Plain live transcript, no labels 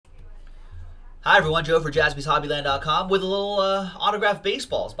Hi everyone, Joe for JaspysHobbyland.com with a little autographed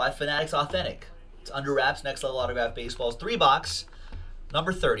baseballs by Fanatics Authentic. It's under wraps, next level autographed baseballs. 3-box,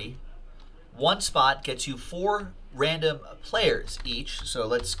 number 30. One spot gets you 4 random players each. So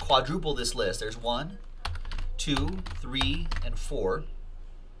let's quadruple this list. There's 1, 2, 3, and 4.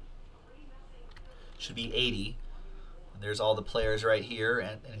 Should be 80. And there's all the players right here,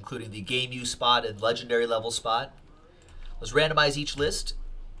 and including the game use spot and legendary level spot. Let's randomize each list.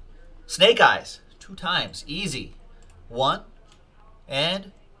 Snake Eyes, 2 times, easy. 1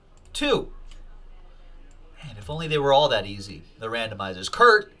 and 2. Man, if only they were all that easy, the randomizers.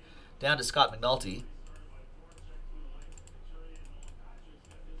 Kurt, down to Scott McNulty.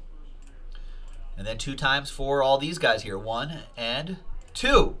 And then 2 times for all these guys here. 1 and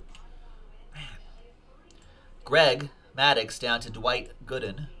 2. Man. Greg Maddox down to Dwight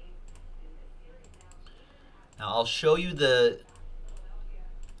Gooden. Now I'll show you the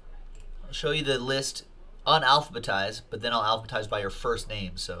list unalphabetized, but then I'll alphabetize by your first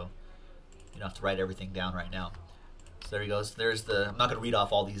name, so you don't have to write everything down right now. So there he goes. There's the, I'm not going to read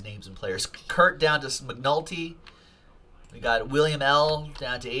off all these names and players. Kurt down to McNulty. We got William L.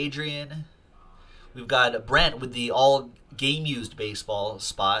 down to Adrian. We've got Brent with the all game-used baseball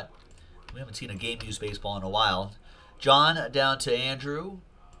spot. We haven't seen a game-used baseball in a while. John down to Andrew.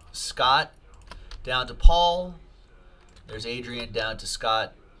 Scott down to Paul. There's Adrian down to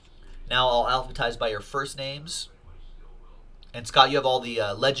Scott. Now I'll alphabetize by your first names. And Scott, you have all the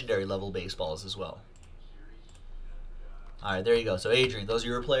legendary level baseballs as well. All right, there you go. So Adrian, those are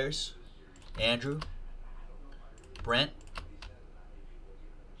your players. Andrew, Brent,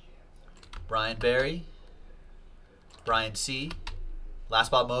 Brian Barry, Brian C., Last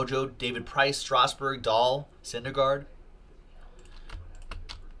Spot Mojo, David Price, Strasburg, Dahl, Syndergaard,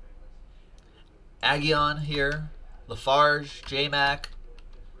 Aguion here, Lafarge, J-Mac,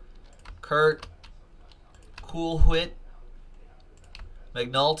 Kurt, Coolwhit,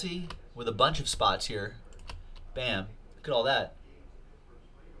 McNulty with a bunch of spots here. Bam. Look at all that.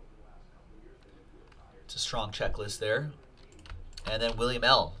 It's a strong checklist there. And then William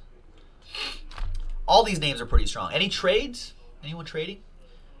L. All these names are pretty strong. Any trades? Anyone trading?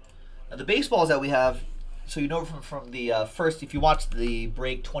 Now the baseballs that we have, so you know from the first, if you watch the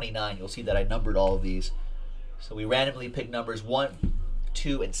break 29, you'll see that I numbered all of these. So we randomly picked numbers 1,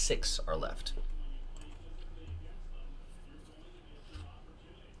 2, and 6 are left.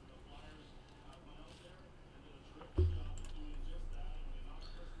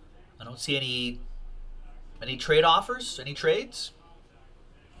 I don't see any trade offers, any trades.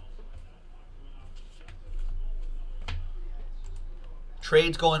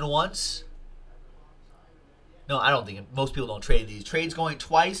 Trades going once. No, I don't think most people don't trade these. Trades going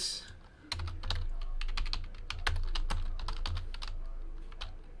twice.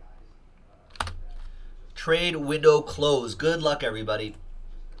 Trade window closed. Good luck, everybody.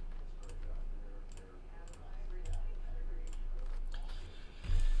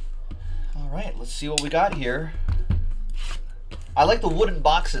 All right, let's see what we got here. I like the wooden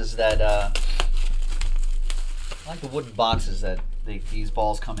boxes that these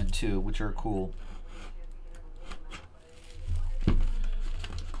balls come in too, which are cool.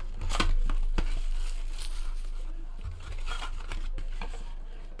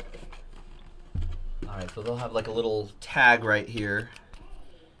 Alright, so they'll have like a little tag right here.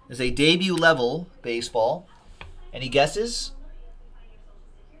 There's a debut level baseball. Any guesses?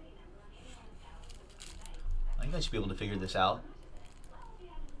 I think I should be able to figure this out.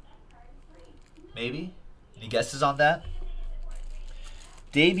 Maybe? Any guesses on that?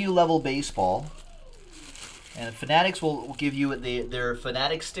 Debut level baseball. And Fanatics will give you their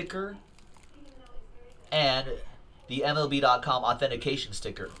Fanatics sticker and the MLB.com authentication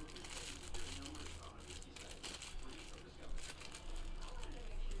sticker.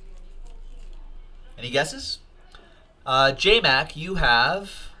 Any guesses? J-Mac, you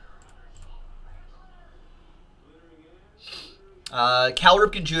have Cal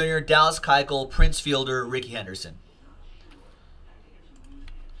Ripken Jr., Dallas Keuchel, Prince Fielder, Ricky Henderson.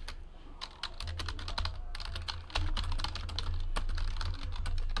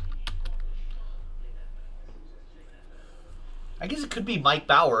 I guess it could be Mike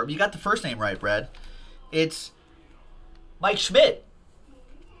Bauer. You got the first name right, Brad. It's Mike Schmidt.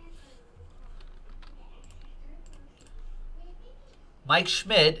 Mike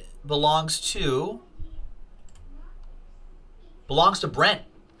Schmidt belongs to Brent.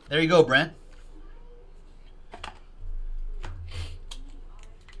 There you go, Brent.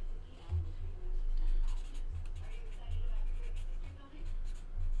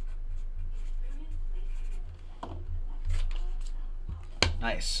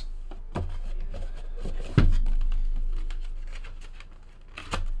 Nice.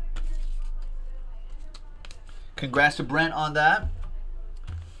 Congrats to Brent on that.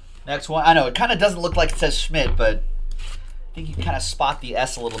 Next one. I know it kind of doesn't look like it says Schmidt, but I think you can kind of spot the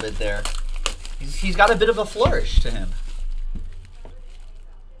S a little bit there. He's got a bit of a flourish to him.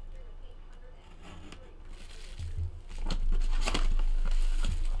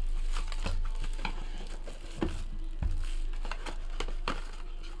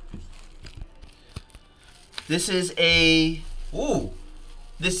 This is a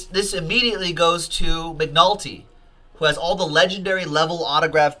This immediately goes to McNulty, who has all the legendary level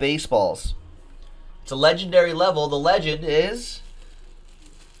autograph baseballs. It's a legendary level. The legend is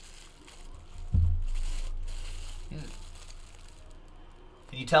can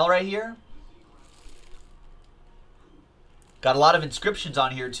you tell right here? Got a lot of inscriptions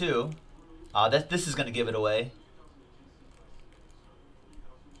on here too. This is going to give it away.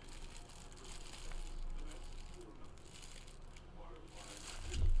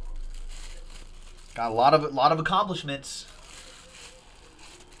 Got a lot of accomplishments.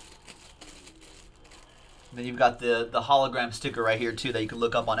 And then you've got the hologram sticker right here too that you can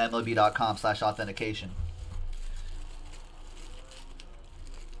look up on MLB.com/authentication.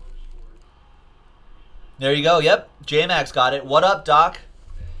 There you go. Yep, J-Max got it. What up, Doc?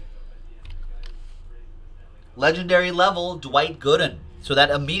 Legendary level, Dwight Gooden. So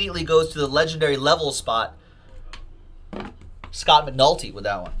that immediately goes to the legendary level spot. Scott McNulty with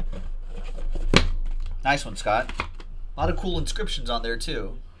that one. Nice one, Scott. A lot of cool inscriptions on there,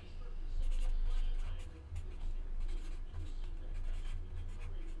 too.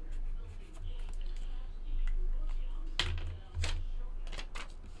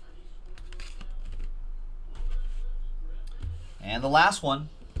 And the last one.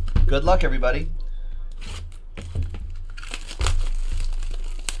 Good luck, everybody.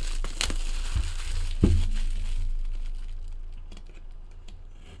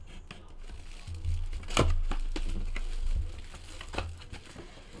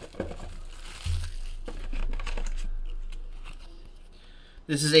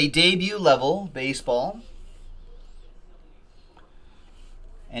 This is a debut level baseball.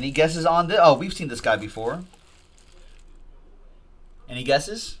 Any guesses on this? Oh, we've seen this guy before. Any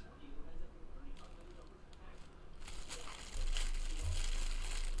guesses?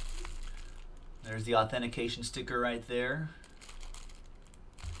 There's the authentication sticker right there.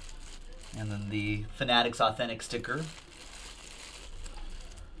 And then the Fanatics authentic sticker.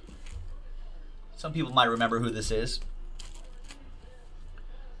 Some people might remember who this is.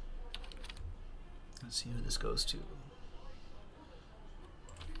 Let's see who this goes to.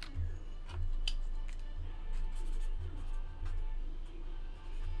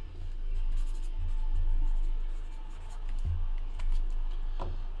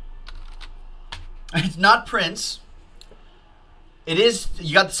 It's not Prince. It is.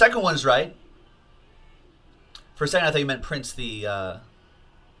 You got the second ones right. For a second, I thought you meant Prince, the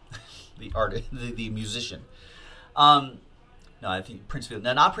artist, the musician. No, I think Prince Fielder.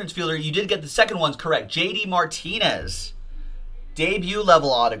 No, not Prince Fielder. You did get the second ones correct. JD Martinez, debut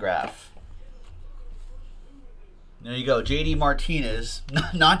level autograph. There you go, JD Martinez,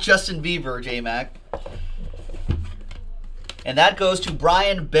 not Justin Bieber, J-Mac. And that goes to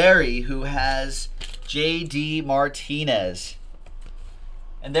Brian Berry, who has JD Martinez.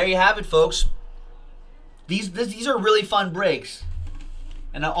 And there you have it, folks. These are really fun breaks,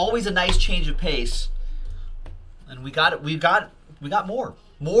 and always a nice change of pace. And we got more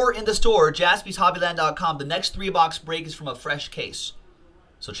in the store. JaspysHobbyland.com. The next 3-box break is from a fresh case,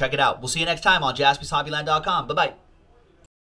 so check it out. We'll see you next time on JaspysHobbyland.com. Bye bye.